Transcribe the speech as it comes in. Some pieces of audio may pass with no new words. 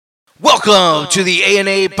Welcome to the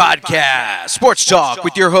A&A Podcast, Sports Talk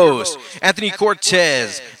with your hosts, Anthony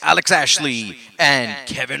Cortez, Alex Ashley, and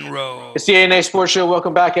Kevin Rowe. It's the A&A Sports Show.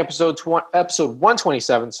 Welcome back, episode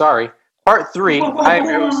 127, part 3. I'm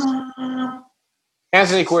your host,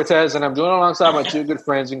 Anthony Cortez, and I'm joined alongside my two good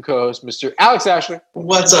friends and co-hosts, Mr. Alex Ashley.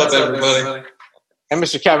 What's up, everybody? And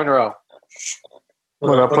Mr. Kevin Rowe.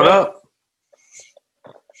 What up?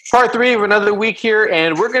 Part 3 of another week here,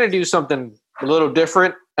 and we're going to do something a little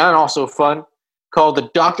different and also fun called The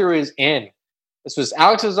Doctor Is In. This was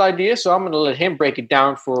Alex's idea, so I'm going to let him break it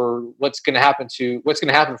down for what's going to happen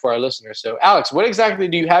for our listeners. So, Alex, what exactly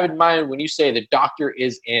do you have in mind when you say The Doctor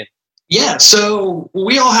Is In? Yeah, so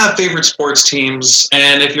we all have favorite sports teams,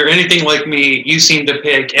 and if you're anything like me, you seem to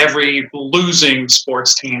pick every losing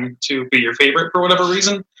sports team to be your favorite for whatever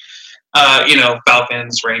reason.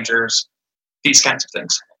 Falcons, Rangers, these kinds of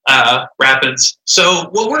things. Rapids. So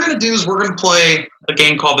what we're going to do is we're going to play a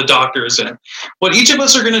game called The Doctor Is In. What each of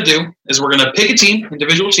us are going to do is we're going to pick a team,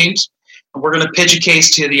 individual teams, and we're going to pitch a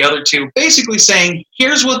case to the other two, basically saying,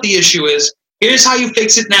 here's what the issue is, here's how you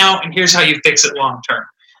fix it now, and here's how you fix it long term.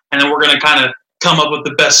 And then we're going to kind of come up with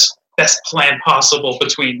the best plan possible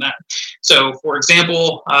between that. So, for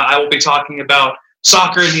example, I will be talking about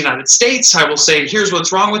soccer in the United States. I will say, here's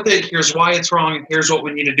what's wrong with it, here's why it's wrong, and here's what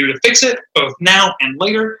we need to do to fix it, both now and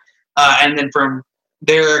later. And then from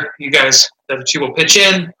there, you guys, the two will pitch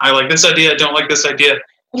in. I like this idea, don't like this idea.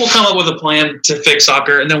 We'll come up with a plan to fix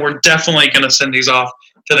soccer, and then we're definitely going to send these off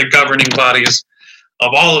to the governing bodies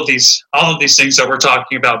of all of these things that we're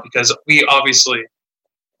talking about, because we obviously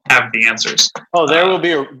have the answers. Oh, there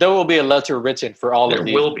will be a letter written for all of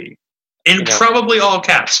these. There will be. In probably all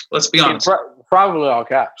caps, let's be honest. Probably all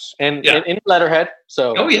caps. And in letterhead.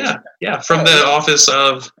 So. Oh, yeah. Yeah, from the office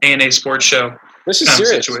of A&A Sports Show. This is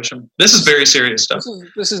serious. Situation. This is very serious stuff.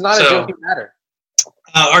 This is not a joking matter.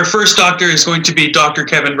 Our first doctor is going to be Dr.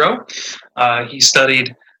 Kevin Rowe. He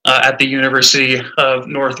studied at the University of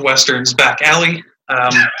Northwestern's back alley.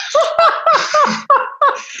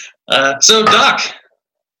 So, Doc,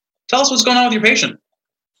 tell us what's going on with your patient.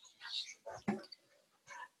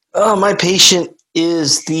 Oh, my patient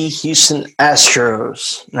is the Houston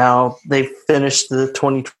Astros. Now, they finished the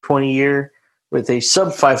 2020 year with a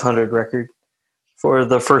sub-500 record for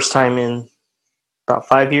the first time in about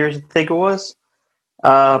 5 years, I think it was.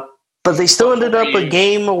 But they still ended up a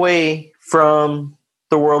game away from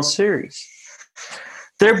the World Series.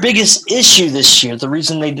 Their biggest issue this year, the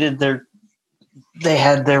reason they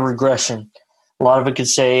had their regression, a lot of it could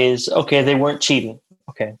say is, okay, they weren't cheating.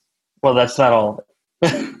 Okay, well, that's not all of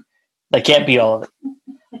it. That can't be all of it.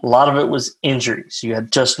 A lot of it was injuries. You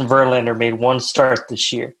had Justin Verlander made one start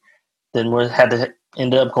this year, then had to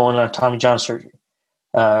end up going on Tommy John surgery.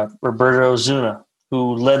 Roberto Osuna,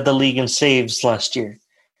 who led the league in saves last year,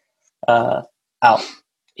 out.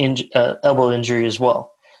 Elbow injury as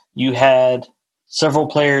well. You had several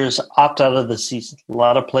players opt out of the season. A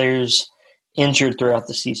lot of players injured throughout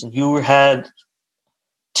the season. You had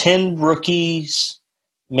 10 rookies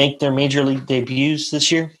make their major league debuts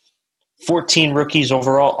this year. 14 rookies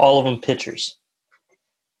overall, all of them pitchers.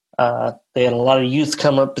 They had a lot of youth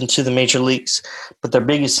come up into the major leagues, but their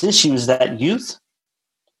biggest issue is that youth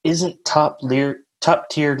isn't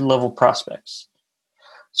top-tier level prospects.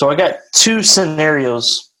 So I got two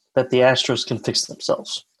scenarios that the Astros can fix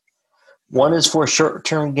themselves. One is for a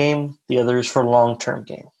short-term game. The other is for a long-term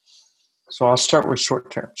game. So I'll start with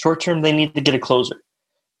short-term. Short-term, they need to get a closer.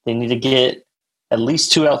 They need to get at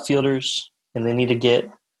least two outfielders, and they need to get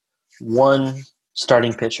one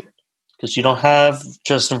starting pitcher, because you don't have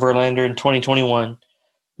Justin Verlander in 2021.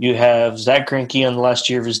 You have Zach Greinke on the last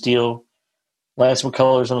year of his deal. Lance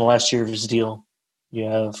McCullers on the last year of his deal. You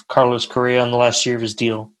have Carlos Correa on the last year of his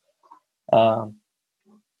deal. And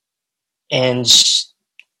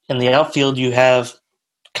in the outfield, you have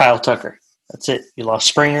Kyle Tucker. That's it. You lost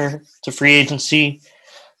Springer to free agency.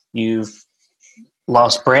 You've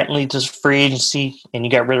lost Brantley to free agency, and you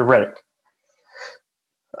got rid of Reddick.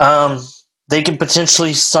 They can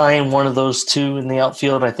potentially sign one of those two in the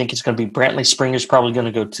outfield. I think it's going to be Brantley. Springer's probably going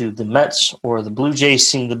to go to the Mets, or the Blue Jays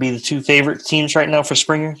seem to be the two favorite teams right now for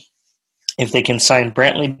Springer. If they can sign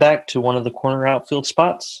Brantley back to one of the corner outfield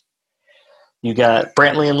spots, you got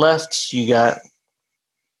Brantley in left, you got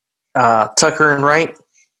Tucker in right.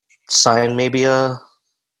 Sign maybe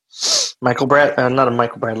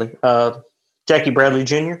Jackie Bradley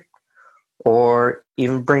Jr., or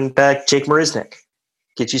even bring back Jake Marisnick.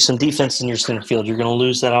 Get you some defense in your center field. You're going to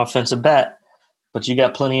lose that offensive bat, but you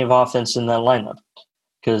got plenty of offense in that lineup.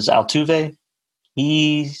 Because Altuve,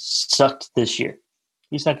 he sucked this year.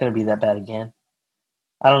 He's not going to be that bad again.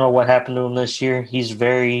 I don't know what happened to him this year. He's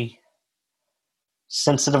very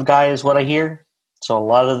sensitive guy is what I hear. So a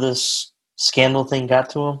lot of this scandal thing got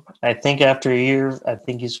to him. I think after a year, I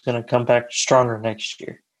think he's going to come back stronger next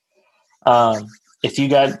year. If you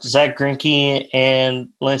got Zach Greinke and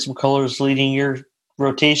Lance McCullers leading your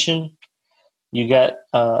rotation, you got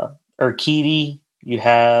Urquidy, you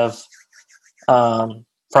have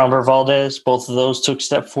Framber Valdez. Both of those took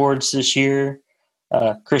step forwards this year.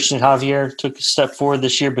 Christian Javier took a step forward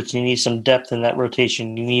this year, but you need some depth in that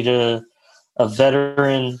rotation. You need a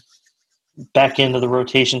veteran back into the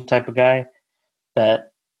rotation type of guy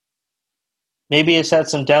that maybe has had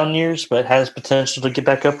some down years but has potential to get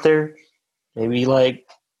back up there. Maybe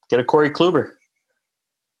get a Corey Kluber.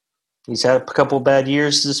 He's had a couple bad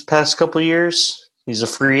years this past couple years. He's a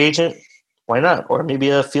free agent. Why not? Or maybe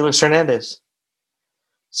a Felix Hernandez.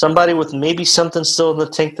 Somebody with maybe something still in the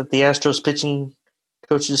tank that the Astros pitching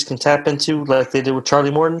coaches can tap into like they did with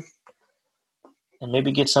Charlie Morton and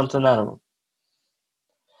maybe get something out of him.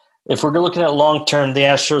 If we're looking at long-term, the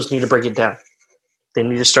Astros need to break it down. They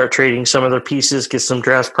need to start trading some of their pieces, get some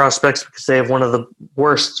draft prospects because they have one of the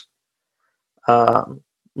worst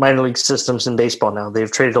minor league systems in baseball now.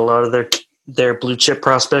 They've traded a lot of their blue-chip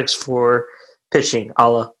prospects for pitching, a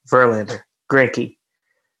la Verlander, Greinke,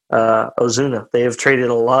 Ozuna. They have traded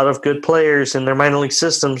a lot of good players in their minor league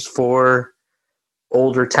systems for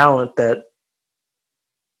older talent that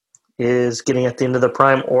is getting at the end of the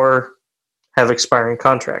prime or have expiring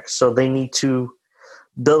contracts. So they need to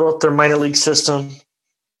build up their minor league system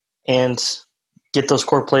and get those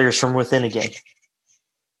core players from within again.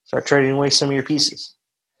 Start trading away some of your pieces.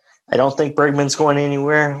 I don't think Bregman's going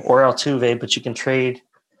anywhere or Altuve, but you can trade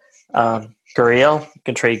Gurriel, you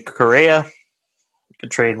can trade Correa, you can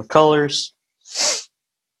trade McCullers.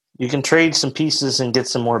 You can trade some pieces and get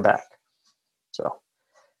some more back. So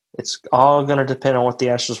it's all going to depend on what the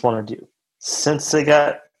Astros want to do. Since they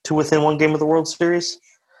got to within one game of the World Series,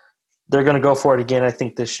 they're going to go for it again, I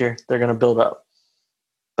think, this year. They're going to build up.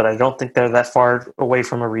 But I don't think they're that far away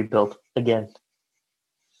from a rebuild again.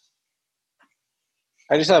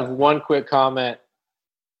 I just have one quick comment.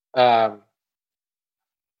 Isn't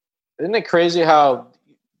it crazy how,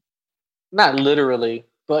 not literally,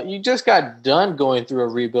 but you just got done going through a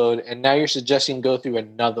rebuild and now you're suggesting go through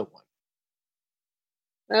another one?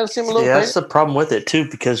 That seems a little crazy. That's the problem with it, too,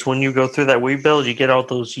 because when you go through that rebuild, you get all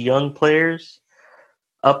those young players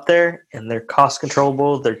up there, and they're cost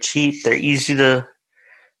controllable, they're cheap, they're easy to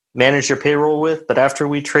manage your payroll with. But after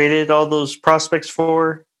we traded all those prospects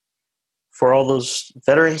for all those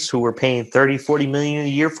veterans who we're paying $30, $40 million a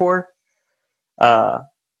year for,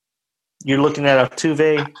 you're looking at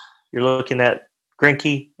Altuve, you're looking at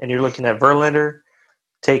Greinke, and you're looking at Verlander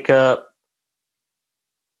take up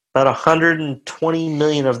about $120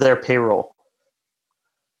 million of their payroll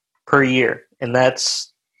per year. And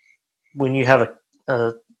that's when you have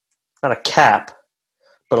not a cap,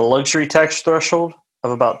 but a luxury tax threshold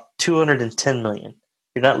of about $210 million.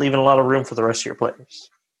 You're not leaving a lot of room for the rest of your players.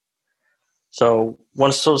 So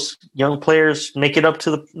once those young players make it up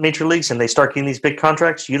to the major leagues and they start getting these big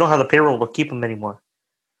contracts, you don't have the payroll to keep them anymore.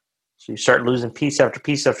 So you start losing piece after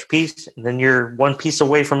piece after piece, and then you're one piece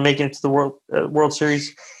away from making it to the World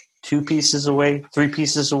Series, 2 pieces away, 3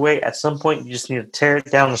 pieces away. At some point, you just need to tear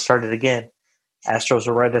it down and start it again. Astros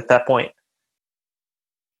are right at that point.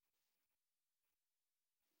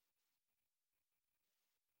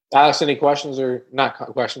 Alex, any questions or not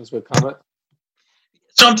questions, but comments?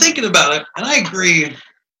 So I'm thinking about it, and I agree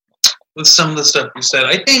with some of the stuff you said.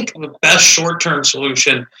 I think the best short-term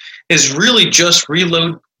solution is really just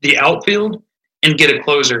reload the outfield and get a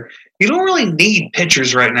closer. You don't really need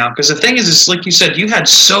pitchers right now because the thing is like you said, you had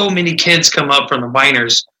so many kids come up from the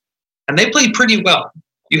minors, and they played pretty well.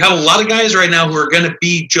 You have a lot of guys right now who are going to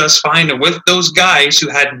be just fine. And with those guys who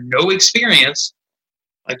had no experience,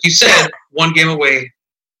 like you said, one game away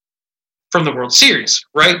from the World Series,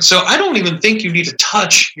 right? So I don't even think you need to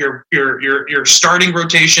touch your starting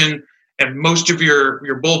rotation and most of your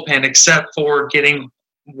bullpen except for getting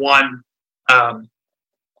one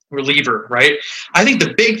reliever, right? I think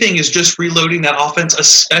the big thing is just reloading that offense,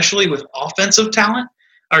 especially with offensive talent,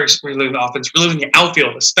 or reloading the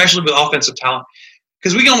outfield, especially with offensive talent,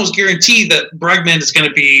 because we can almost guarantee that Bregman is going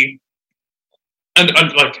to be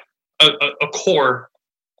a core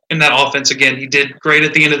in that offense again. He did great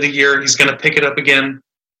at the end of the year. He's going to pick it up again.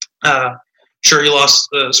 Sure, you lost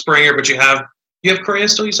Springer, but you have Correa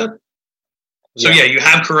still, you said? So, yeah, you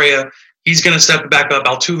have Correa. He's going to step back up.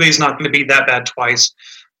 Altuve's not going to be that bad twice.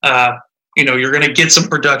 You're going to get some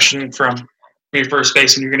production from your first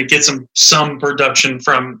baseman. You're going to get some production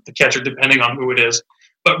from the catcher, depending on who it is.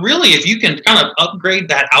 But really, if you can kind of upgrade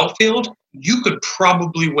that outfield, you could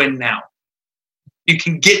probably win now. You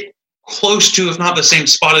can get close to, if not the same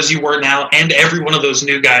spot as you were now, and every one of those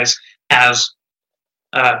new guys has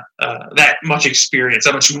that much experience,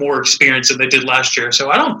 that much more experience than they did last year.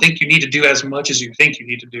 So I don't think you need to do as much as you think you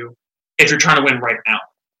need to do if you're trying to win right now.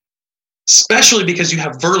 Especially because you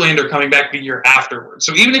have Verlander coming back the year afterwards.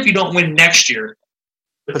 So even if you don't win next year,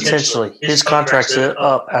 potentially his contract's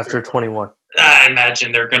up after 21. I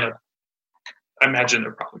imagine they're probably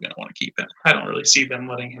gonna want to keep him. I don't really see them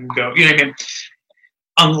letting him go. You know what I mean?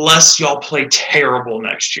 Unless y'all play terrible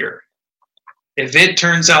next year. If it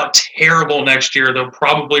turns out terrible next year, they'll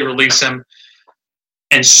probably release him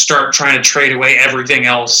and start trying to trade away everything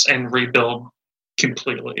else and rebuild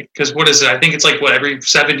completely. Because what is it? I think it's like, every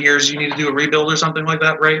 7 years you need to do a rebuild or something like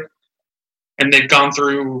that, right? And they've gone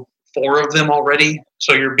through 4 of them already.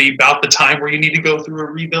 So you'll be about the time where you need to go through a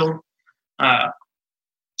rebuild.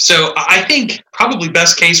 So I think probably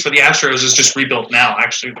best case for the Astros is just rebuild now,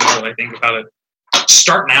 actually, the more I think about it.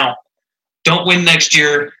 Start now. Don't win next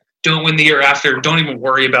year. Don't win the year after. Don't even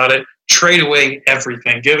worry about it. Trade away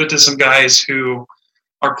everything. Give it to some guys who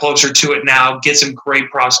are closer to it now. Get some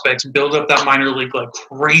great prospects. Build up that minor league like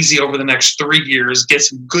crazy over the next 3 years. Get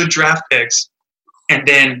some good draft picks. And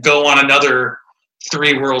then go on another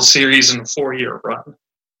 3 World Series in a 4-year run.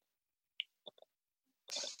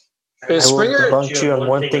 I will debunk you on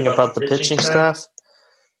one thing about the pitching staff.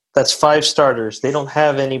 That's 5 starters. They don't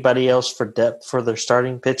have anybody else for depth for their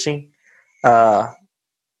starting pitching.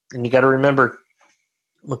 And you got to remember,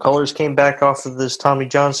 McCullers came back off of this Tommy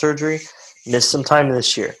John surgery, missed some time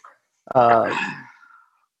this year.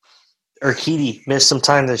 Urquidy missed some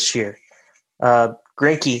time this year.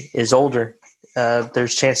 Greinke is older.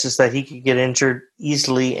 There's chances that he could get injured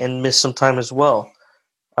easily and miss some time as well.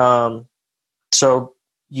 So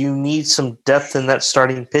you need some depth in that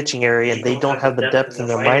starting pitching area, and they don't have the depth in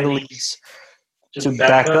their minor leagues to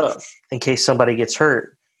back up in case somebody gets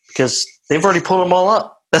hurt because they've already pulled them all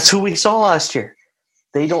up. That's who we saw last year.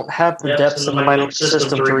 They don't have the depth in the minor league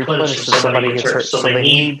system to replenish if somebody gets hurt. So they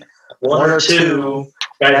need 1 or 2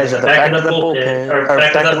 guys at the back of the bullpen or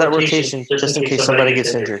back of that rotation just in case somebody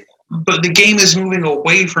gets injured. But the game is moving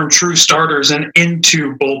away from true starters and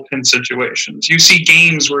into bullpen situations. You see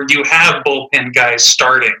games where you have bullpen guys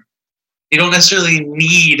starting. You don't necessarily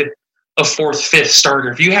need a 4th, 5th starter.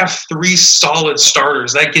 If you have 3 solid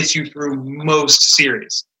starters, that gets you through most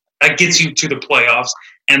series. That gets you to the playoffs.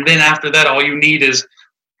 And then after that, all you need is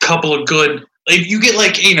a couple of good – if you get I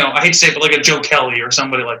hate to say it, but like a Joe Kelly or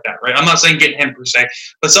somebody like that, right? I'm not saying get him per se,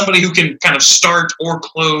 but somebody who can kind of start or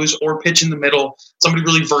close or pitch in the middle, somebody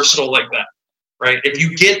really versatile like that, right? If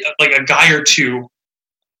you get like a guy or 2,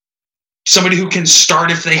 somebody who can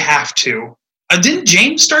start if they have to. Didn't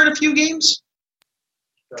James start a few games?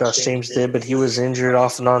 Josh James did, but he was injured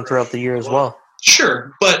off and on throughout the year as well.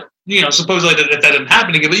 Sure, but supposedly that didn't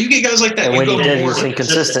happen again. But you get guys like that. And when he did, he was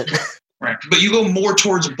inconsistent. Right, but you go more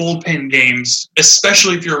towards bullpen games,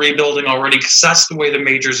 especially if you're rebuilding already, because that's the way the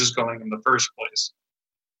majors is going in the first place.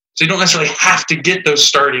 So you don't necessarily have to get those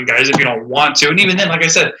starting guys if you don't want to. And even then, like I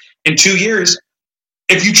said, in 2 years,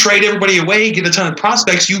 if you trade everybody away, get a ton of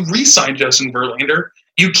prospects, you re-sign Justin Verlander,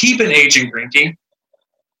 you keep an aging Greinke,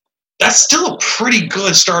 that's still a pretty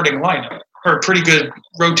good starting lineup, or a pretty good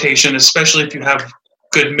rotation, especially if you have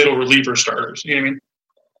good middle reliever starters. You know what I mean?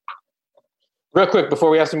 Real quick, before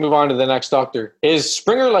we have to move on to the next doctor, is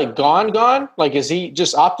Springer gone? Like, is he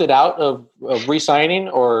just opted out of re-signing,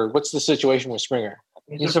 or what's the situation with Springer?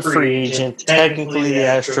 He's a free agent. Technically, the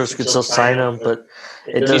Astros could still sign him, but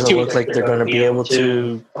it doesn't look like they're going to be able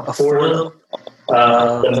to afford him.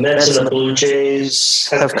 The Mets and the Blue Jays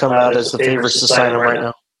have come out as the favorites to sign him right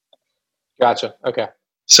now. Gotcha. Okay.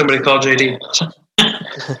 Somebody call JD.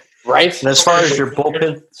 Right. And as far as your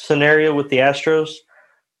bullpen scenario with the Astros,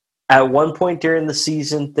 at one point during the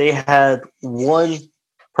season, they had one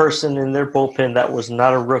person in their bullpen that was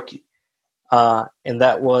not a rookie, and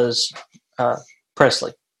that was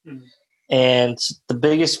Presley. Mm-hmm. And the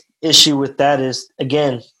biggest issue with that is,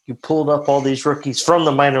 again, you pulled up all these rookies from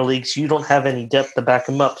the minor leagues. You don't have any depth to back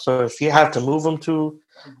them up. So if you have to move them to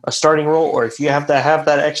a starting role, or if you have to have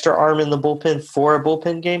that extra arm in the bullpen for a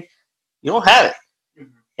bullpen game, you don't have it.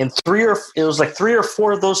 And it was like 3 or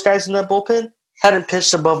 4 of those guys in that bullpen hadn't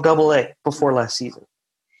pitched above AA before last season.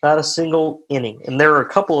 Not a single inning. And there were a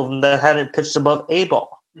couple of them that hadn't pitched above A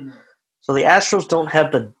ball. Mm-hmm. So the Astros don't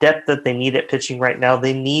have the depth that they need at pitching right now.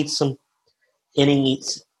 They need some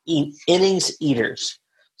innings eaters.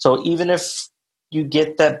 So even if you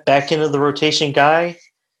get that back end of the rotation guy,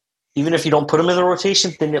 even if you don't put him in the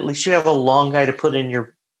rotation, then at least you have a long guy to put in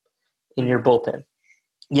your bullpen.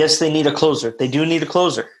 Yes, they need a closer. They do need a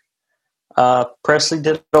closer. Presley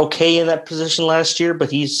did okay in that position last year,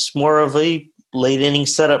 but he's more of a late inning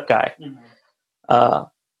setup guy.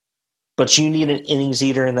 But you need an innings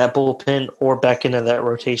eater in that bullpen or back into that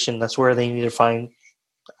rotation. That's where they need to find.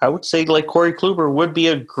 I would say like Corey Kluber would be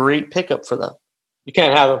a great pickup for them. You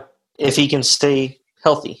can't have him if he can stay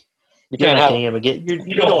healthy. You're not getting him again.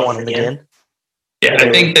 You don't want him again. Yeah,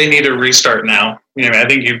 I think they need a restart now. I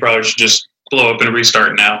think you probably should just blow up and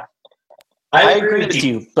restart now. I agree with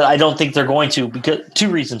you, but I don't think they're going to because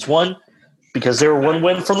two reasons. One, because they were one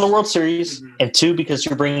win from the World Series, and two, because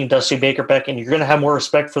you're bringing Dusty Baker back, and you're going to have more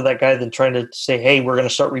respect for that guy than trying to say, hey, we're going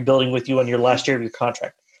to start rebuilding with you on your last year of your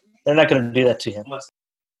contract. They're not going to do that to him.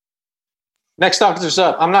 Next doctor's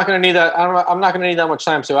up. I'm not going to need that. I'm not going to need that much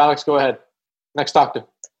time. So, Alex, go ahead. Next doctor.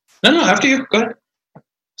 No, after you. Go ahead.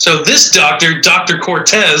 So this doctor, Dr.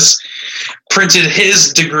 Cortez, printed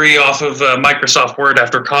his degree off of Microsoft Word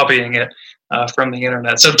after copying it from the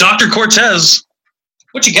internet. So, Dr. Cortez,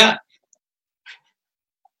 what you got?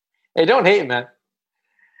 Hey, don't hate, man.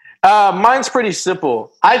 Mine's pretty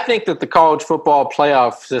simple. I think that the college football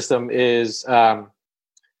playoff system is no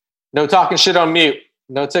talking shit on mute.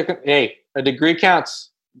 No taking. Hey, a degree counts.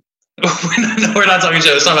 No, we're not talking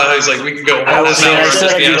shit. It's not about how he's like, we can go. I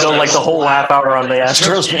said you go like the whole half hour on the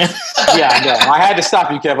Astros, man. Yeah, no, I had to stop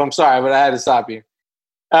you, Kev. I'm sorry, but I had to stop you.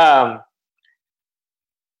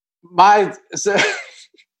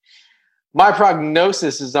 My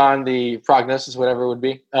prognosis is on the prognosis, whatever it would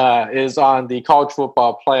be, is on the college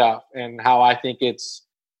football playoff and how I think it's.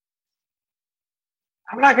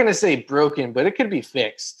 I'm not going to say broken, but it could be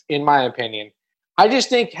fixed, in my opinion. I just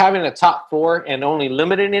think having a top four and only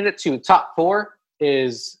limiting it to top four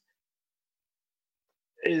is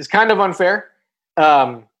kind of unfair.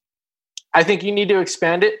 I think you need to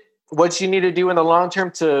expand it. What you need to do in the long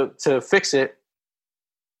term to fix it,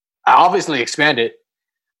 obviously expand it.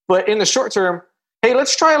 But in the short term, hey,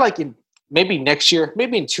 let's try maybe next year,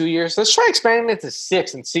 maybe in 2 years, let's try expanding it to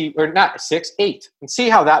 6 and see, or not 6, 8, and see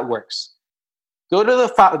how that works. Go to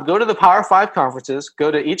the Power 5 conferences,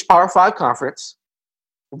 go to each Power 5 conference,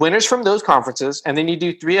 winners from those conferences, and then you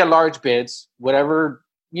do 3 at-large bids, whatever,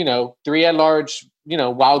 3 at-large,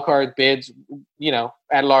 wild card bids,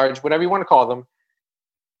 at-large, whatever you want to call them.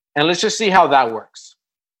 And let's just see how that works.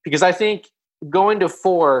 Because I think going to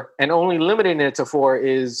 4 and only limiting it to 4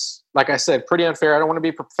 is, like I said, pretty unfair. I don't want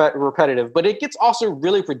to be repetitive, but it gets also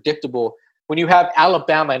really predictable when you have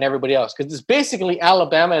Alabama and everybody else, because it's basically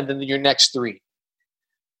Alabama and then your next 3.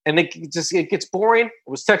 And it gets boring. I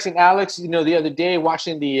was texting Alex, the other day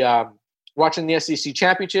watching the SEC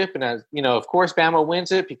championship, and of course Bama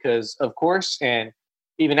wins it because of course. And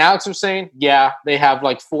even Alex was saying, yeah, they have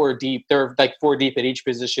like 4 deep. They're like 4 deep at each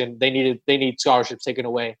position. They need scholarships taken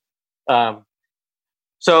away.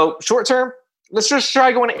 So short term, let's just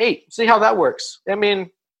try going to 8. See how that works. I mean,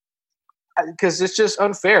 because it's just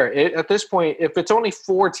unfair at this point. If it's only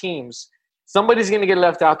 4 teams, somebody's going to get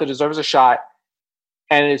left out that deserves a shot.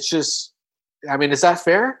 And it's just, I mean, is that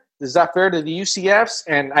fair? Is that fair to the UCFs?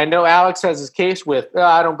 And I know Alex has his case with,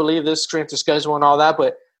 I don't believe this strength of schedule and all that.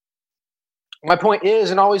 But my point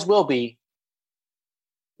is, and always will be,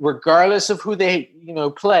 regardless of who they,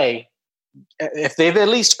 play, if they've at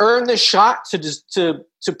least earned the shot to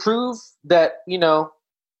prove that,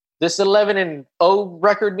 this 11-0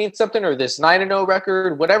 record means something, or this 9-0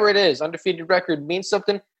 record, whatever it is, undefeated record means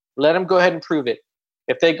something, let them go ahead and prove it.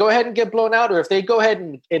 If they go ahead and get blown out, or if they go ahead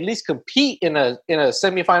and at least compete in a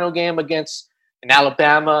semifinal game against an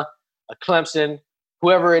Alabama, a Clemson,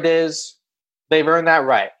 whoever it is, they've earned that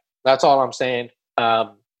right. That's all I'm saying.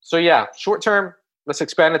 So yeah, short term, let's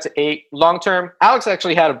expand it to 8. Long term, Alex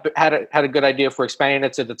actually had a good idea for expanding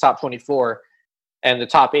it to the top 24, and the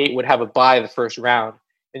top 8 would have a bye the first round,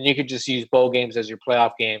 and you could just use bowl games as your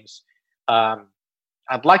playoff games.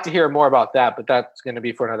 I'd like to hear more about that, but that's going to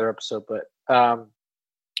be for another episode.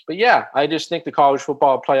 But yeah, I just think the college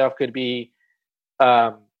football playoff could be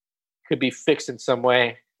fixed in some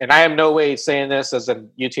way. And I am no way saying this as a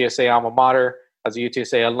UTSA alma mater, as a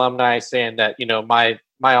UTSA alumni, saying that,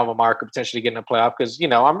 my alma mater could potentially get in a playoff because,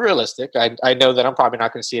 I'm realistic. I know that I'm probably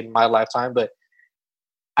not going to see it in my lifetime, but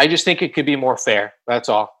I just think it could be more fair. That's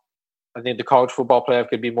all. I think the college football playoff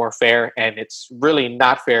could be more fair, and it's really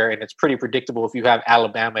not fair, and it's pretty predictable if you have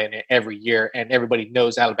Alabama in it every year, and everybody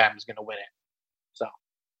knows Alabama's going to win it. So,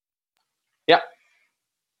 yeah.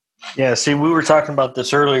 Yeah, see, we were talking about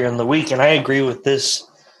this earlier in the week, and I agree with this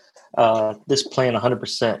plan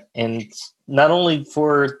 100%. And not only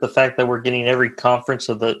for the fact that we're getting every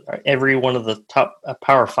one of the top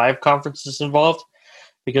Power 5 conferences involved,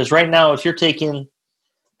 because right now, if you're taking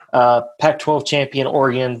Pac-12 champion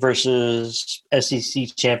Oregon versus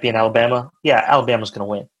SEC champion Alabama. Yeah, Alabama's going to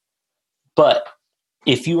win. But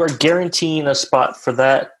if you are guaranteeing a spot for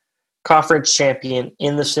that conference champion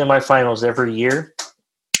in the semifinals every year,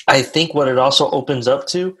 I think what it also opens up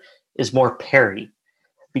to is more parity,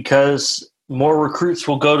 because more recruits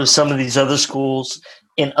will go to some of these other schools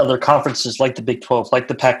in other conferences like the Big 12, like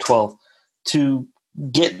the Pac-12, to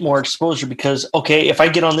get more exposure. Because, okay, if I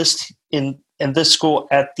get on this in this school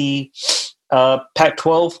at the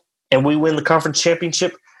Pac-12 and we win the conference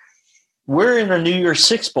championship, we're in a New Year's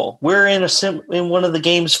Six Bowl. We're in one of the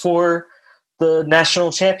games for the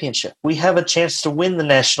national championship. We have a chance to win the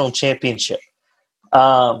national championship.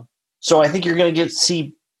 So I think you're going to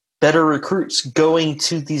see better recruits going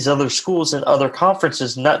to these other schools and other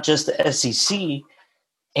conferences, not just the SEC,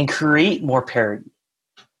 and create more parity.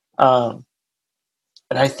 And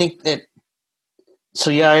I think that – so,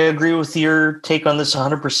 yeah, I agree with your take on this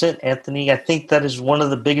 100%, Anthony. I think that is one of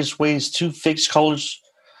the biggest ways to fix college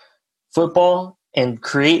football and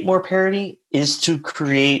create more parity is to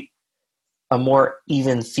create a more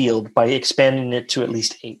even field by expanding it to at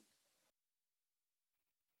least 8.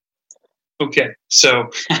 Okay, so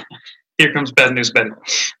here comes bad news, Betty.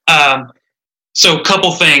 So a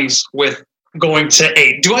couple things with going to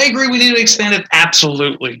 8. Do I agree we need to expand it?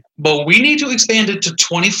 Absolutely. But we need to expand it to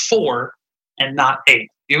 24 and not 8.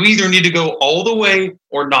 You either need to go all the way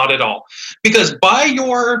or not at all. Because by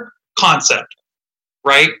your concept,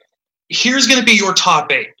 right, here's going to be your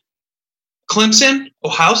top 8. Clemson,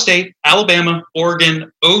 Ohio State, Alabama,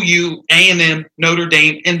 Oregon, OU, A&M, Notre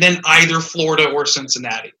Dame, and then either Florida or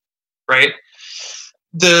Cincinnati, right?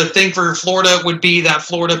 The thing for Florida would be that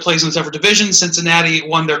Florida plays in separate divisions. Cincinnati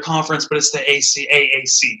won their conference, but it's the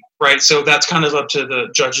AAC, right? So that's kind of up to the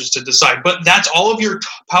judges to decide. But that's all of your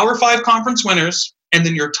Power 5 conference winners, and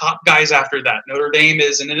then your top guys after that. Notre Dame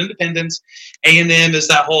is an independence. A&M is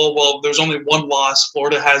that whole, well, there's only one loss.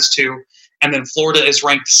 Florida has 2. And then Florida is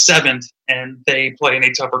ranked 7th, and they play in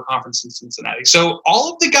a tougher conference in Cincinnati. So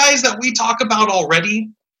all of the guys that we talk about already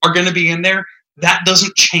are going to be in there. That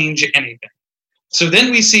doesn't change anything. So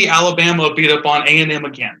then we see Alabama beat up on A&M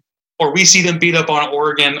again, or we see them beat up on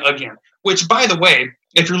Oregon again, which, by the way,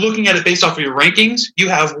 if you're looking at it based off of your rankings, you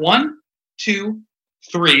have 1, 2,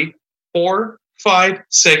 3, 4, 5,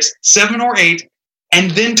 6, 7, or 8,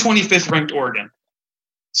 and then 25th ranked Oregon.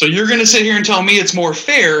 So you're going to sit here and tell me it's more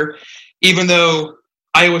fair, even though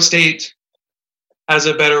Iowa State has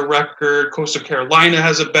a better record, Coastal Carolina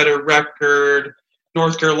has a better record,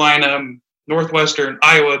 North Carolina, Northwestern,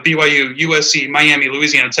 Iowa, BYU, USC, Miami,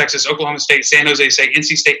 Louisiana, Texas, Oklahoma State, San Jose State,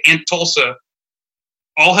 NC State, and Tulsa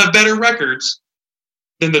all have better records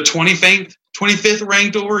than the 25th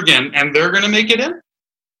ranked Oregon, and they're going to make it in?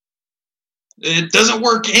 It doesn't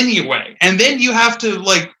work anyway. And then you have to,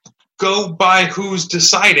 go by who's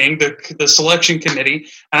deciding, the selection committee.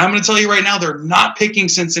 And I'm going to tell you right now, they're not picking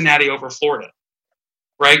Cincinnati over Florida,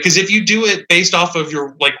 right? Because if you do it based off of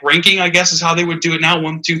your ranking, I guess is how they would do it now,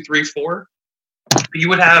 1, 2, 3, 4. You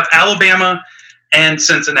would have Alabama and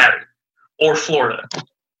Cincinnati or Florida.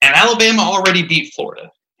 And Alabama already beat Florida.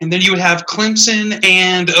 And then you would have Clemson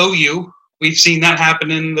and OU. We've seen that happen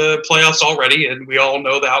in the playoffs already, and we all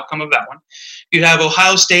know the outcome of that one. You'd have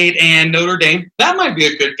Ohio State and Notre Dame. That might be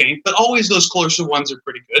a good game, but always those closer ones are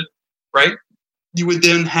pretty good, right? You would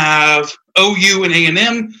then have OU and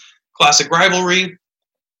A&M, classic rivalry.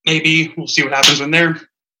 Maybe we'll see what happens in there.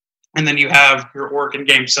 And then you have your Oregon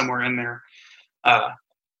game somewhere in there. I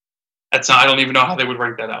don't even know how they would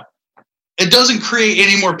rank that out. It doesn't create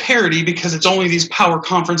any more parity because it's only these power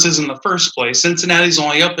conferences in the first place. Cincinnati's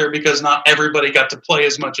only up there because not everybody got to play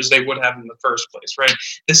as much as they would have in the first place, right?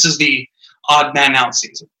 This is the odd man out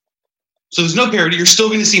season. So there's no parity. You're still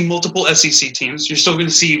going to see multiple SEC teams. You're still going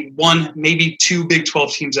to see 1, maybe 2 Big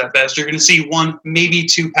 12 teams at best. You're going to see 1, maybe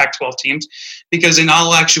 2 Pac-12 teams because in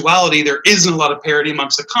all actuality, there isn't a lot of parity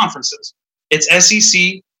amongst the conferences. It's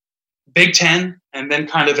SEC, Big 10, and then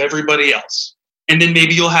kind of everybody else. And then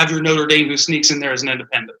maybe you'll have your Notre Dame who sneaks in there as an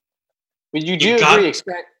independent. But you do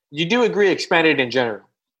agree expand it in general.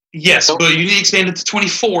 Yes, but you need to expand it to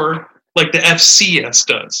 24 like the FCS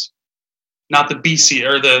does, not the BC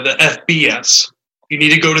or the FBS. You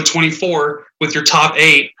need to go to 24 with your top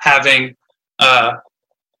 8 having a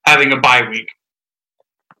bye week.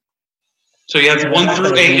 So you have 1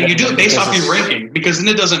 through 8, and you do it based off your ranking because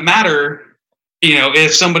then it doesn't matter.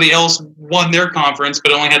 If somebody else won their conference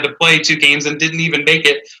but only had to play 2 games and didn't even make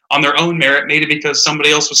it on their own merit, maybe because somebody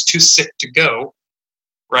else was too sick to go,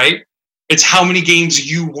 right? It's how many games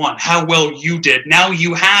you won, how well you did. Now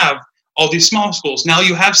you have all these small schools. Now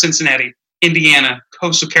you have Cincinnati, Indiana,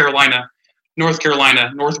 Coastal Carolina, North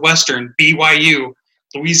Carolina, Northwestern, BYU,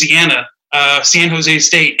 Louisiana, San Jose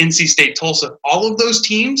State, NC State, Tulsa. All of those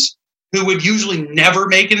teams who would usually never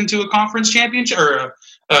make it into a conference championship or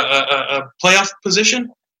a playoff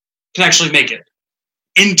position can actually make it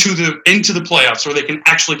into the playoffs where they can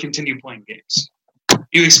actually continue playing games.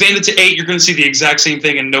 You expand it to 8, you're going to see the exact same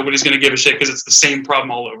thing, and nobody's going to give a shit because it's the same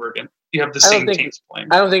problem all over again. You have the same teams playing.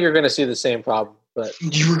 I don't think you're going to see the same problem, but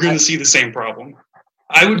you're going to see the same problem.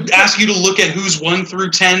 I would ask you to look at who's 1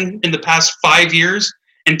 through 10 in the past 5 years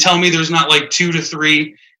and tell me there's not like 2 to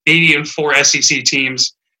 3, maybe even 4 SEC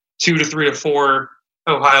teams, 2 to 3 to 4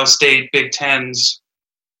 Ohio State, Big Tens.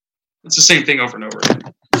 It's the same thing over and over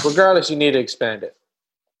again. Regardless, you need to expand it.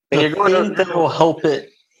 And the thing that will help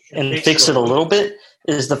it and fix it a little bit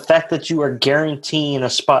is the fact that you are guaranteeing a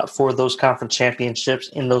spot for those conference championships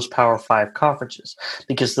in those Power 5 conferences.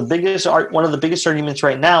 Because one of the biggest arguments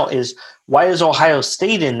right now is, why is Ohio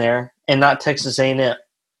State in there and not Texas A&M?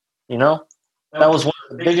 You know, that was one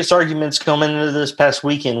of the biggest arguments coming into this past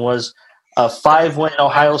weekend, was a 5-win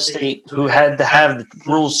Ohio State who had to have the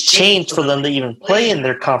rules changed for them to even play in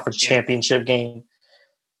their conference championship game,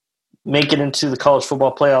 make it into the college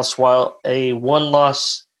football playoffs, while a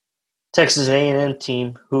 1-loss Texas A&M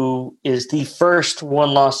team, who is the first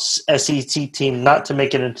 1-loss SEC team not to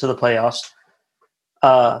make it into the playoffs,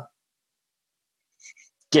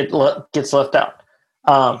 gets left out.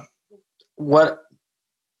 What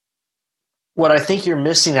I think you're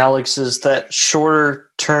missing, Alex, is that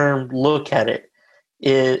shorter-term look at it,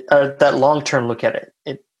 that long-term look at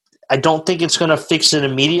it. I don't think it's going to fix it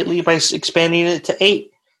immediately by expanding it to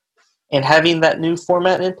 8 and having that new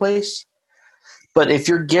format in place. But if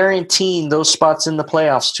you're guaranteeing those spots in the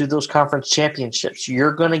playoffs to those conference championships,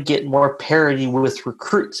 you're going to get more parity with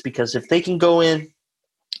recruits, because if they can go in,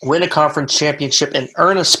 win a conference championship, and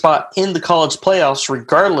earn a spot in the college playoffs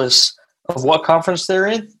regardless of what conference they're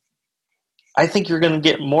in, I think you're going to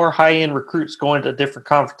get more high-end recruits going to different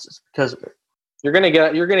conferences because of it. You're going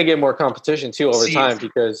to get more competition too over time,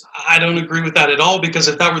 because I don't agree with that at all, because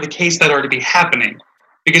if that were the case, that'd already be happening.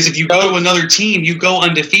 Because if you go to another team, you go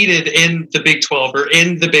undefeated in the Big 12 or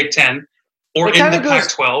in the Big 10 or in the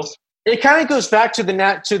Pac-12. It kind of goes back to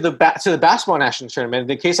the basketball national tournament.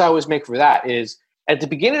 The case I always make for that is, at the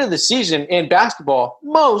beginning of the season in basketball,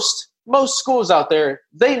 most schools out there,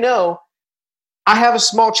 they know I have a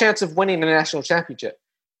small chance of winning the national championship.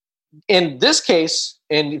 In this case,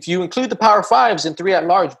 and if you include the Power 5s and 3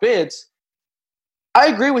 at-large bids, I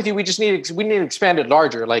agree with you. We need to expand it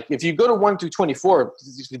larger. Like, if you go to 1 through 24,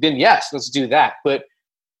 then yes, let's do that. But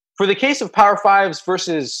for the case of Power 5s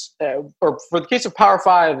or for the case of Power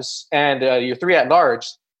 5s and your 3 at-large,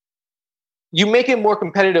 you make it more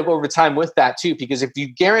competitive over time with that too. Because if you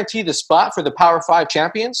guarantee the spot for the Power 5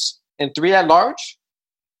 champions and 3 at-large,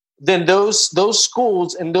 then those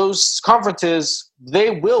schools and those conferences,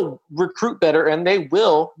 they will recruit better and they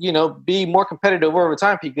will, be more competitive over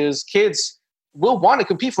time, because kids will want to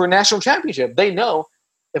compete for a national championship. They know,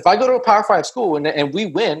 if I go to a Power 5 school and we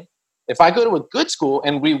win, if I go to a good school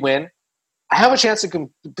and we win, I have a chance to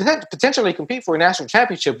potentially compete for a national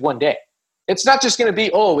championship one day. It's not just going to be,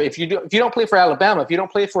 if you don't play for Alabama, if you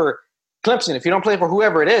don't play for Clemson, if you don't play for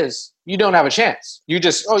whoever it is, you don't have a chance. You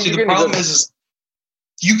just the problem is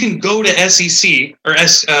you can go to SEC or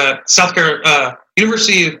South Carolina,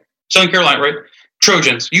 University of Southern Carolina, right?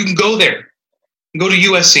 Trojans. You can go there. Go to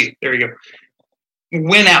USC. There you go.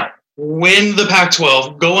 Win out. Win the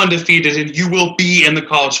Pac-12. Go undefeated, and you will be in the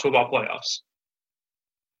college football playoffs.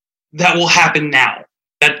 That will happen now.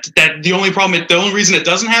 The only reason it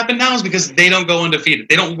doesn't happen now is because they don't go undefeated.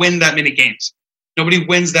 They don't win that many games. Nobody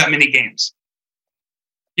wins that many games.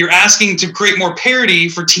 You're asking to create more parity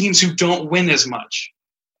for teams who don't win as much.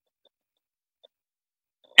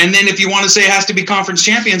 And then if you want to say it has to be conference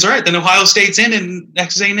champions, all right, then Ohio State's in and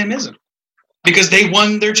Texas A&M isn't, because they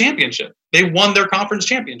won their championship. They won their conference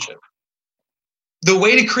championship. The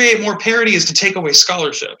way to create more parity is to take away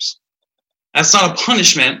scholarships. That's not a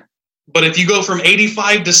punishment, but if you go from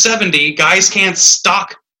 85 to 70, guys can't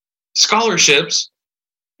stock scholarships.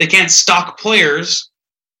 They can't stock players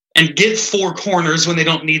and get 4 corners when they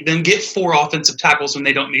don't need them, get 4 offensive tackles when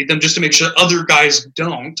they don't need them, just to make sure other guys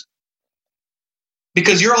don't.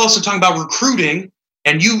 Because you're also talking about recruiting,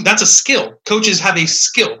 and that's a skill. Coaches have a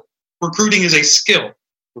skill. Recruiting is a skill.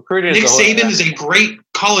 Nick Saban is a great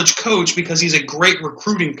college coach because he's a great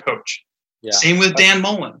recruiting coach. Yeah. Same with Dan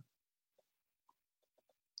Mullen.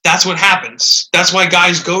 That's what happens. That's why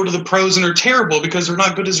guys go to the pros and are terrible, because they're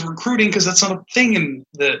not good as recruiting, because that's not a thing in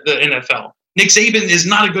the NFL. Nick Saban is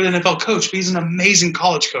not a good NFL coach, but he's an amazing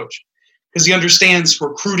college coach because he understands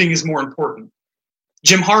recruiting is more important.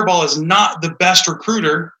 Jim Harbaugh is not the best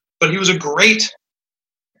recruiter, but he was a great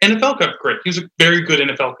NFL coach. Great. He was a very good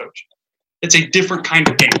NFL coach. It's a different kind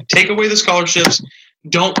of game. Take away the scholarships.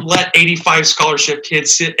 Don't let 85 scholarship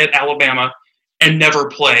kids sit at Alabama and never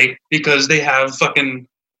play because they have fucking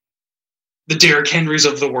the Derrick Henrys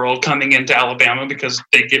of the world coming into Alabama because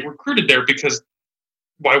they get recruited there, because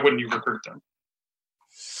why wouldn't you recruit them?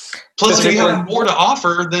 Plus, if you have more to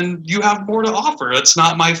offer, then you have more to offer. It's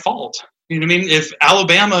not my fault. You know what I mean? If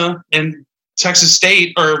Alabama and Texas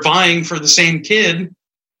State are vying for the same kid,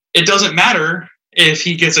 it doesn't matter if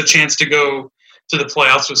he gets a chance to go to the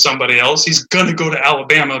playoffs with somebody else. He's going to go to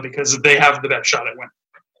Alabama because they have the best shot at winning.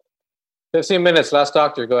 15 minutes. Last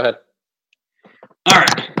doctor. Go ahead. All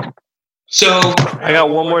right. So I got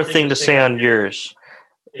one more thing to say on yours.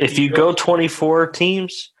 If you go 24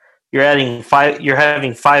 teams, you're having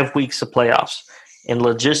 5 weeks of playoffs. And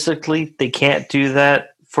logistically, they can't do that.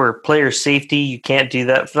 For player safety, you can't do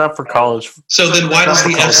that. Not for college. So then why does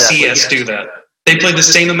the FCS do that? They play the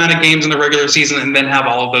same amount of games in the regular season and then have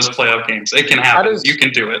all of those playoff games. It can happen. You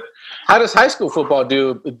can do it. How does high school football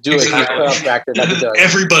do exactly. A factor like it does?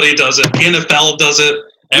 Everybody does it. The NFL does it.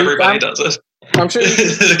 Everybody does it. I'm sure the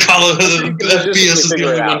FBS is the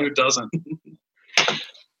only one who doesn't.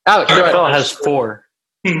 Alex, NFL has 4.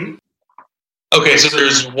 Mm-hmm. Okay, so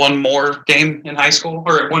there's one more game in high school,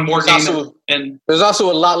 or one more game in. There's also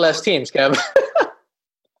a lot less teams, Kevin.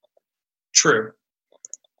 True.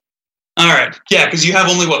 All right, yeah, because you have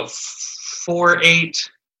only 4,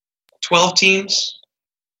 8, 12 teams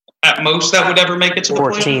at most that would ever make it to the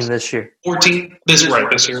playoffs. 14 this year. 14 this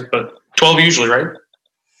year, but 12 usually, right?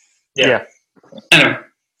 Yeah. Anyway,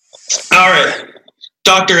 all right,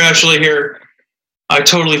 Dr. Ashley here. I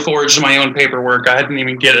totally forged my own paperwork. I didn't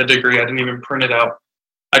even get a degree. I didn't even print it out.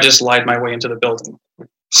 I just lied my way into the building.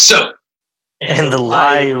 So. And the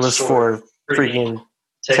lie was for freaking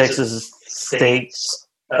Texas State's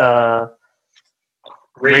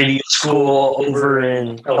radio school over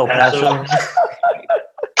in El Paso.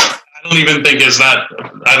 I don't even think it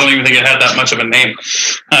had that much of a name.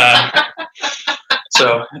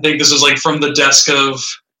 So I think this is like from the desk of,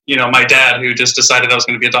 my dad, who just decided I was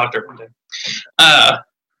going to be a doctor one day.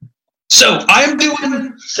 So I'm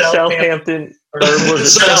doing Southampton. Or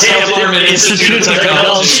was it Southampton Institute of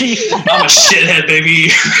Technology. I'm a shithead,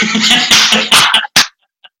 baby.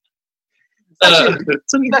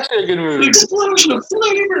 It's actually a good movie. An explosion of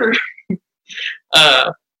flavor.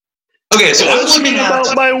 Okay, so I'm looking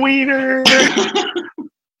about my wiener.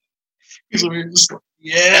 He's over here just like,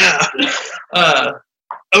 yeah.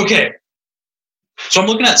 Okay. So I'm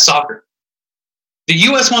looking at soccer. The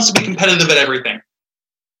U.S. wants to be competitive at everything.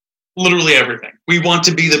 Literally everything. We want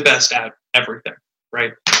to be the best at everything,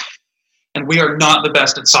 right? And we are not the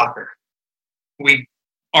best at soccer. We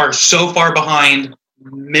are so far behind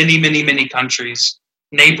many, many, many countries,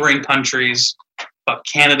 neighboring countries. But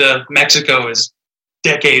Canada, Mexico is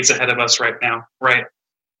decades ahead of us right now, right?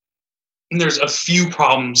 And there's a few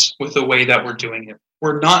problems with the way that we're doing it.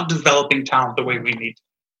 We're not developing talent the way we need.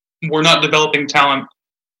 We're not developing talent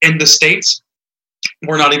in the States.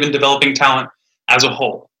 We're not even developing talent as a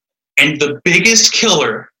whole. And the biggest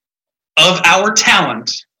killer of our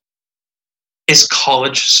talent is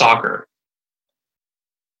college soccer.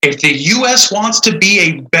 If the U.S. wants to be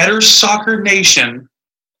a better soccer nation,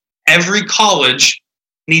 every college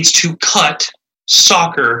needs to cut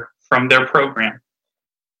soccer from their program.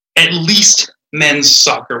 At least men's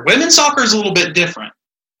soccer. Women's soccer is a little bit different.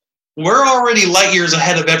 We're already light years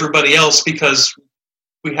ahead of everybody else because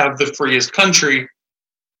we have the freest country,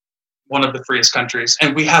 one of the freest countries,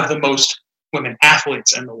 and we have the most women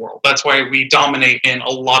athletes in the world. That's why we dominate in a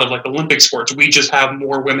lot of like Olympic sports. We just have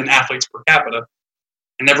more women athletes per capita.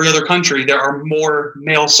 In every other country, there are more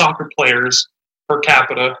male soccer players per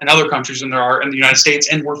capita in other countries than there are in the United States,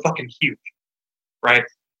 and we're fucking huge, right?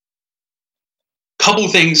 Couple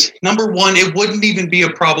of things. Number one, it wouldn't even be a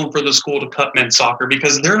problem for the school to cut men's soccer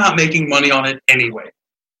because they're not making money on it anyway.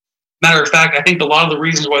 Matter of fact, I think a lot of the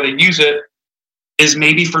reasons why they use it is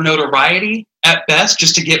maybe for notoriety at best,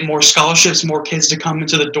 just to get more scholarships, more kids to come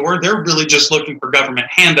into the door. They're really just looking for government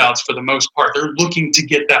handouts for the most part. They're looking to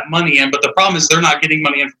get that money in, but the problem is they're not getting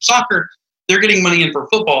money in from soccer. They're getting money in for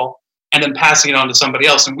football and then passing it on to somebody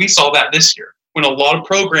else. And we saw that this year when a lot of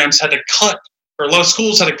programs had to cut, or a lot of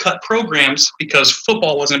schools had to cut programs because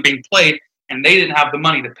football wasn't being played and they didn't have the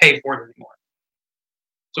money to pay for it anymore.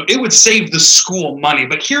 So it would save the school money.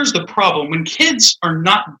 But here's the problem. When kids are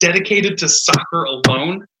not dedicated to soccer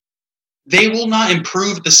alone, they will not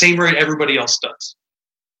improve at the same rate everybody else does.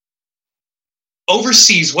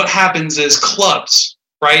 Overseas, what happens is clubs,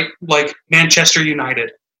 right, like Manchester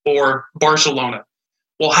United or Barcelona,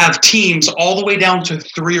 will have teams all the way down to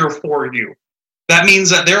 3 or 4U. That means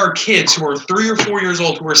that there are kids who are 3 or 4 years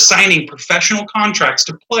old who are signing professional contracts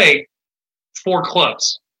to play for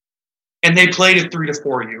clubs. And they played at 3 to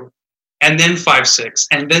 4U, and then 5, 6,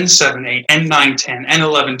 and then 7, 8, and 9, 10, and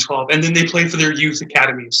 11, 12, and then they play for their youth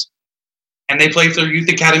academies. And they play for their youth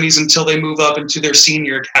academies until they move up into their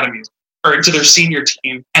senior academies, or into their senior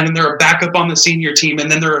team. And then they're a backup on the senior team,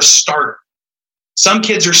 and then they're a starter. Some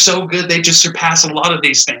kids are so good, they just surpass a lot of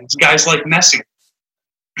these things. Guys like Messi,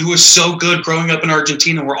 who was so good growing up in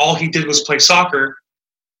Argentina, where all he did was play soccer,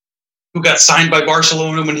 who got signed by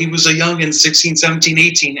Barcelona when he was a youngin', 16, 17,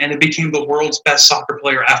 18, and it became the world's best soccer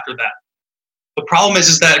player after that. The problem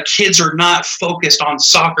is that kids are not focused on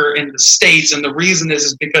soccer in the States, and the reason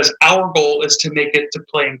is because our goal is to make it to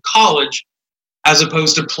play in college as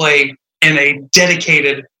opposed to play in a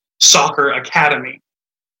dedicated soccer academy.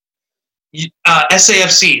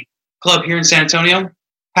 SAFC club here in San Antonio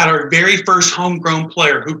had our very first homegrown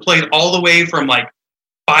player who played all the way from like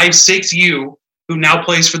 5, 6U, who now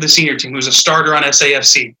plays for the senior team, who's a starter on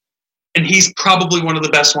SAFC. And he's probably one of the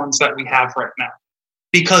best ones that we have right now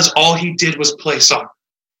because all he did was play soccer.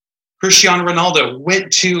 Cristiano Ronaldo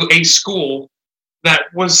went to a school that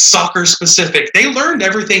was soccer specific. They learned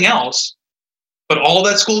everything else, but all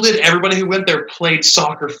that school did, everybody who went there played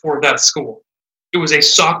soccer for that school. It was a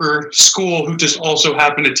soccer school who just also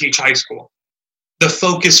happened to teach high school. The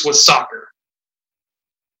focus was soccer.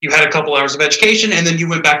 You had a couple hours of education, and then you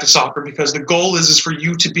went back to soccer because the goal is for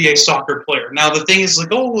you to be a soccer player. Now, the thing is like,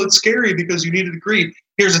 oh, well, it's scary because you need a degree.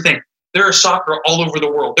 Here's the thing. There are soccer all over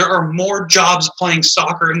the world. There are more jobs playing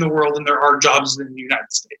soccer in the world than there are jobs in the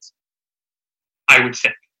United States, I would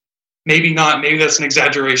think. Maybe not. Maybe that's an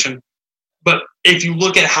exaggeration. But if you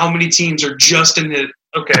look at how many teams are just in the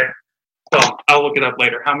 – okay, well, I'll look it up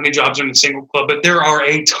later. How many jobs are in a single club? But there are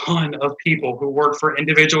a ton of people who work for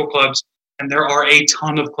individual clubs, and there are a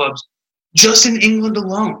ton of clubs just in England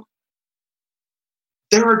alone.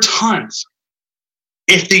 There are tons.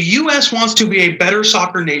 If the U.S. wants to be a better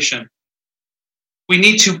soccer nation, we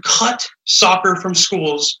need to cut soccer from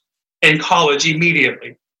schools and college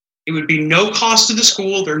immediately. It would be no cost to the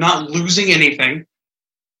school. They're not losing anything.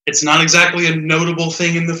 It's not exactly a notable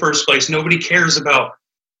thing in the first place. Nobody cares about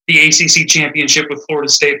the ACC championship with Florida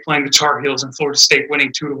State playing the Tar Heels and Florida State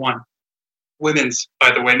winning 2-1. Women's,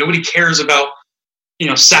 by the way. Nobody cares about,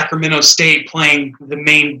 Sacramento State playing the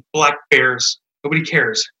Maine Black Bears. Nobody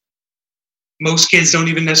cares. Most kids don't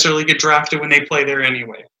even necessarily get drafted when they play there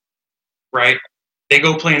anyway, right? They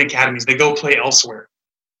go play in academies. They go play elsewhere.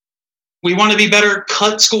 We want to be better.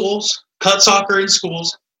 Cut schools. Cut soccer in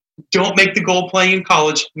schools. Don't make the goal playing in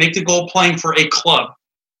college. Make the goal playing for a club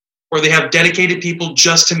where they have dedicated people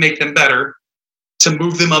just to make them better, to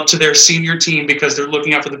move them up to their senior team because they're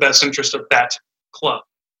looking out for the best interest of that club.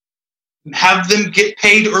 Have them get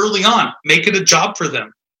paid early on. Make it a job for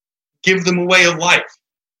them. Give them a way of life.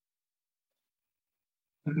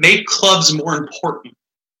 Make clubs more important.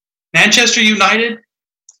 Manchester United,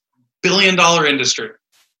 billion-dollar industry.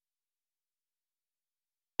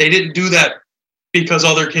 They didn't do that because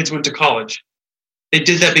all their kids went to college. They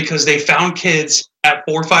did that because they found kids at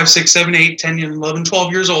 4, 5, 6, 7, 8, 10, 11,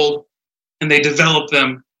 12 years old, and they developed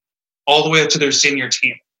them all the way up to their senior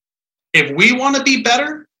team. If we want to be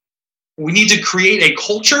better, we need to create a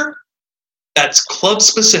culture that's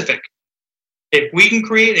club-specific. If we can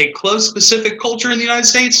create a club-specific culture in the United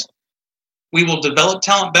States, we will develop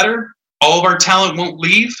talent better. All of our talent won't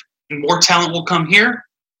leave, and more talent will come here.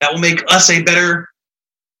 That will make us a better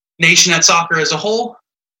nation at soccer as a whole.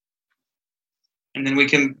 And then we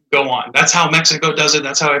can go on. That's how Mexico does it.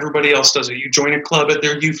 That's how everybody else does it. You join a club at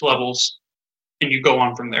their youth levels, and you go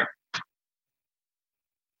on from there.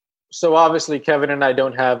 So obviously, Kevin and I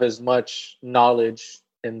don't have as much knowledge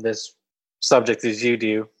in this subject as you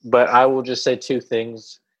do, but I will just say two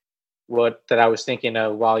things that I was thinking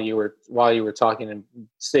of while you were talking and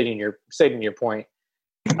stating your point.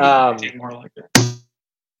 More like it.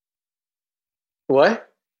 What?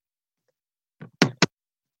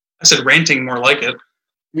 I said ranting more like it.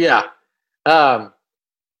 Yeah. I'm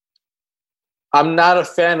not a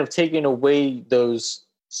fan of taking away those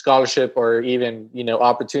scholarship or even,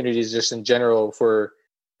 opportunities just in general for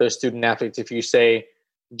those student athletes. If you say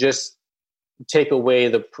just take away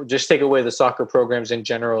the soccer programs in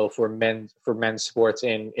general for men's sports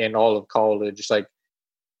in all of college, just like,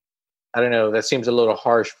 I don't know, that seems a little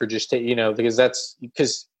harsh for just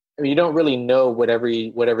because you don't really know what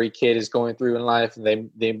every kid is going through in life, and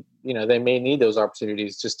they may need those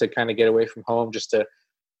opportunities just to kind of get away from home, just to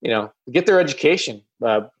get their education,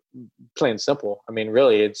 plain and simple. I mean,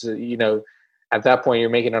 really, it's at that point, you're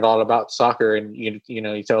making it all about soccer, and you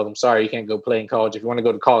tell them, sorry, you can't go play in college. If you want to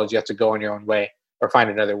go to college, you have to go on your own way or find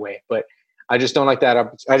another way. But I just don't like that.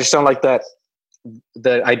 I just don't like that,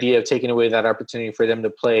 the idea of taking away that opportunity for them to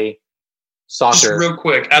play soccer. Just real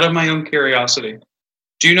quick, out of my own curiosity,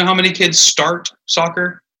 do you know how many kids start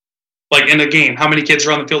soccer? Like in a game, how many kids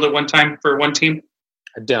are on the field at one time for one team?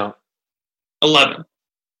 I don't. 11.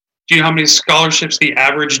 Do you know how many scholarships the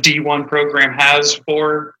average D1 program has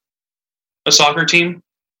for a soccer team?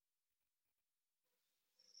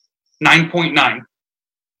 9.9.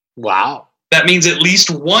 Wow. That means at least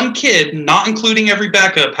one kid, not including every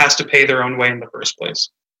backup, has to pay their own way in the first place.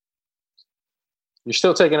 You're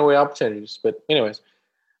still taking away opportunities. But anyways,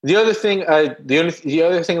 the other thing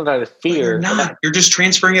that I fear. You're not. You're just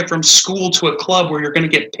transferring it from school to a club where you're going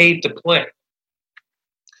to get paid to play.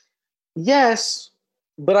 Yes,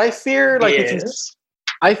 but I fear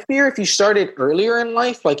if you started earlier in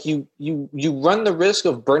life, like you run the risk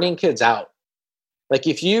of burning kids out. Like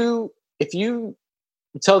if you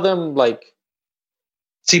tell them like,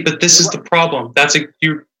 see, but this is the problem.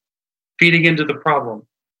 You're feeding into the problem.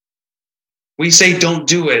 We say don't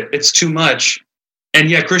do it. It's too much. And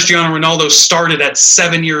yet Cristiano Ronaldo started at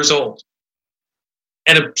 7 years old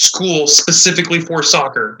at a school specifically for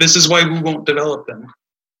soccer. This is why we won't develop them.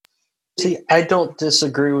 See, I don't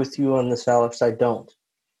disagree with you on this, Alex. I don't.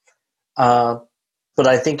 But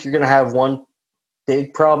I think you're going to have one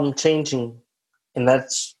big problem changing, and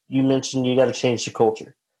that's, you mentioned you got to change the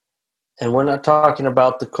culture. And we're not talking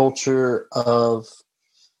about the culture of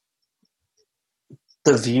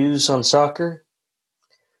the views on soccer.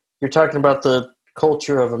 You're talking about the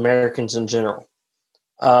culture of Americans in general.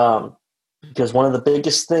 Because one of the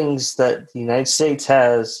biggest things that the United States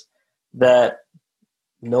has that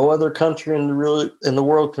no other country in the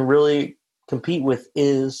world can really compete with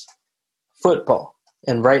is football.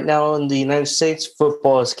 And right now in the United States,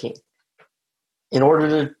 football is king. In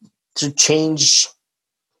order to change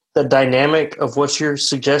the dynamic of what you're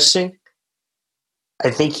suggesting,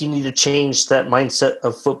 I think you need to change that mindset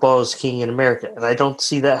of football is king in America. And I don't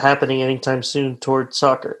see that happening anytime soon toward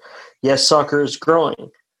soccer. Yes, soccer is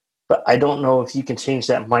growing, but I don't know if you can change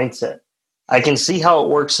that mindset. I can see how it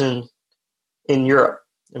works in Europe.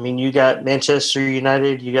 I mean, you got Manchester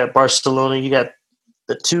United, you got Barcelona, you got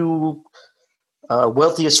the two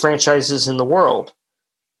wealthiest franchises in the world.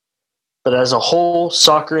 But as a whole,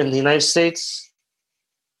 soccer in the United States,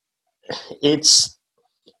 it's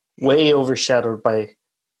way overshadowed by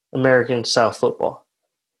American-style football.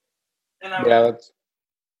 Yeah,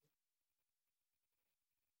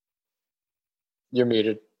 you're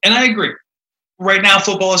muted. And I agree. Right now,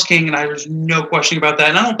 football is king, and there's no question about that.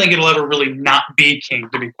 And I don't think it'll ever really not be king,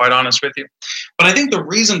 to be quite honest with you. But I think the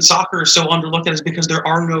reason soccer is so underlooked at is because there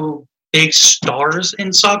are no big stars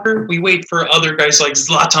in soccer. We wait for other guys like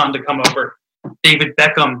Zlatan to come over, David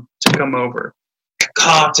Beckham to come over,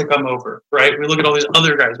 Kaká to come over, right? We look at all these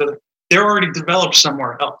other guys, but they're already developed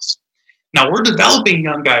somewhere else. Now we're developing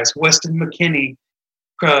young guys, Weston McKennie,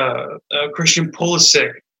 Christian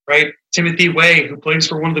Pulisic, right? Timothy Way, who plays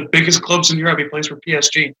for one of the biggest clubs in Europe. He plays for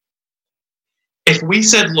PSG. If we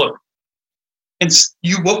said, look,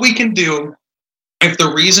 what we can do, if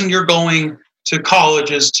the reason you're going to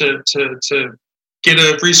college is to get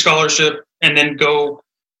a free scholarship and then go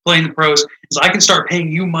play in the pros, is I can start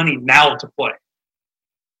paying you money now to play.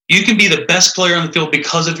 You can be the best player on the field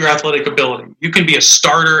because of your athletic ability. You can be a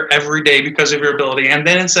starter every day because of your ability. And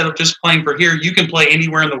then instead of just playing for here, you can play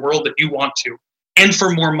anywhere in the world that you want to, and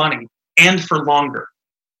for more money, and for longer.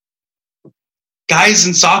 Guys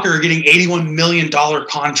in soccer are getting $81 million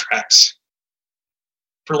contracts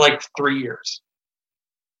for like 3 years,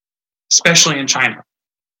 especially in China.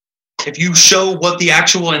 If you show what the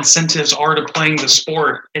actual incentives are to playing the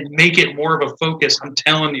sport and make it more of a focus, I'm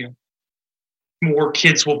telling you, more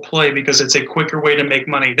kids will play because it's a quicker way to make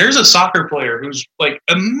money. There's a soccer player who's like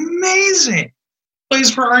amazing,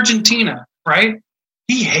 plays for Argentina, right?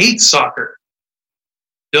 He hates soccer.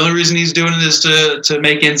 The only reason he's doing it is to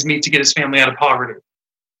make ends meet to get his family out of poverty.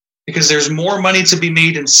 Because there's more money to be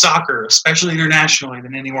made in soccer, especially internationally,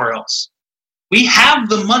 than anywhere else. We have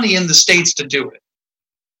the money in the States to do it.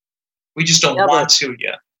 We just don't want to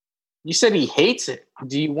yet. You said he hates it.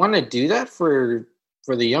 Do you want to do that for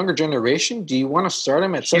the younger generation? Do you want to start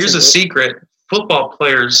him at Here's a secret. Football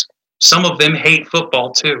players, some of them hate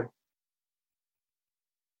football too.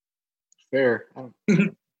 Fair.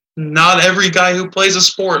 Not every guy who plays a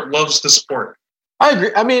sport loves the sport. I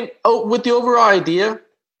agree. I mean, with the overall idea,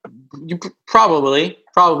 you probably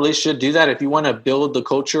should do that if you want to build the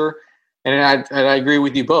culture. And I agree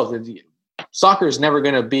with you both. soccer is never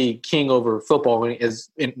going to be king over football.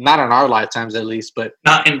 Not in our lifetimes, at least. But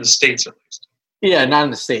not in the States, at least. Yeah, not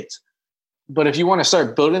in the States. But if you want to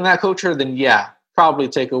start building that culture, then probably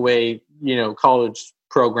take away, college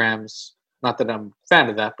programs. Not that I'm a fan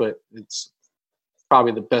of that, but it's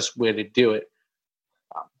probably the best way to do it.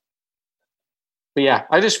 But yeah,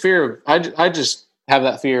 I just have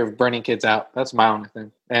that fear of burning kids out. That's my only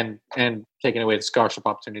thing, and taking away the scholarship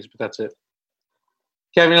opportunities. But that's it.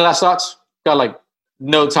 Kevin, any last thoughts? Got like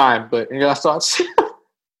no time, but any last thoughts?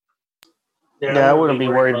 Yeah, I wouldn't be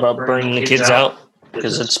worried about burning the kids out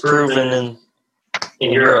because it's proven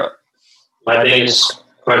in Europe. My biggest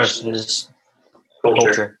question is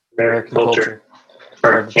culture, American culture.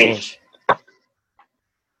 Hard to change. All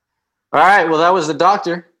right, well, that was the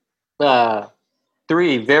doctor.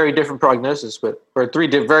 3 very different prognosis, or 3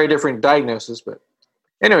 very different diagnoses. But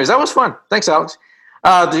anyways, that was fun. Thanks, Alex.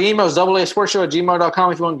 The email is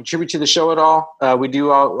aasportshow@gmail.com if you want to contribute to the show at all. We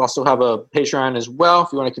do also have a Patreon as well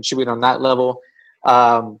if you want to contribute on that level.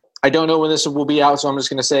 I don't know when this will be out, so I'm just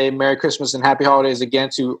going to say Merry Christmas and Happy Holidays again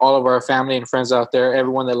to all of our family and friends out there,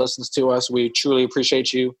 everyone that listens to us. We truly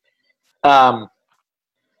appreciate you.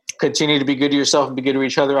 Continue to be good to yourself and be good to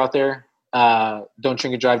each other out there. Don't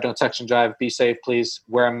drink and drive. Don't text and drive. Be safe, please.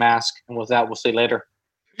 Wear a mask. And with that, we'll see you later.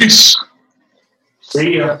 Peace.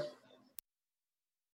 See ya.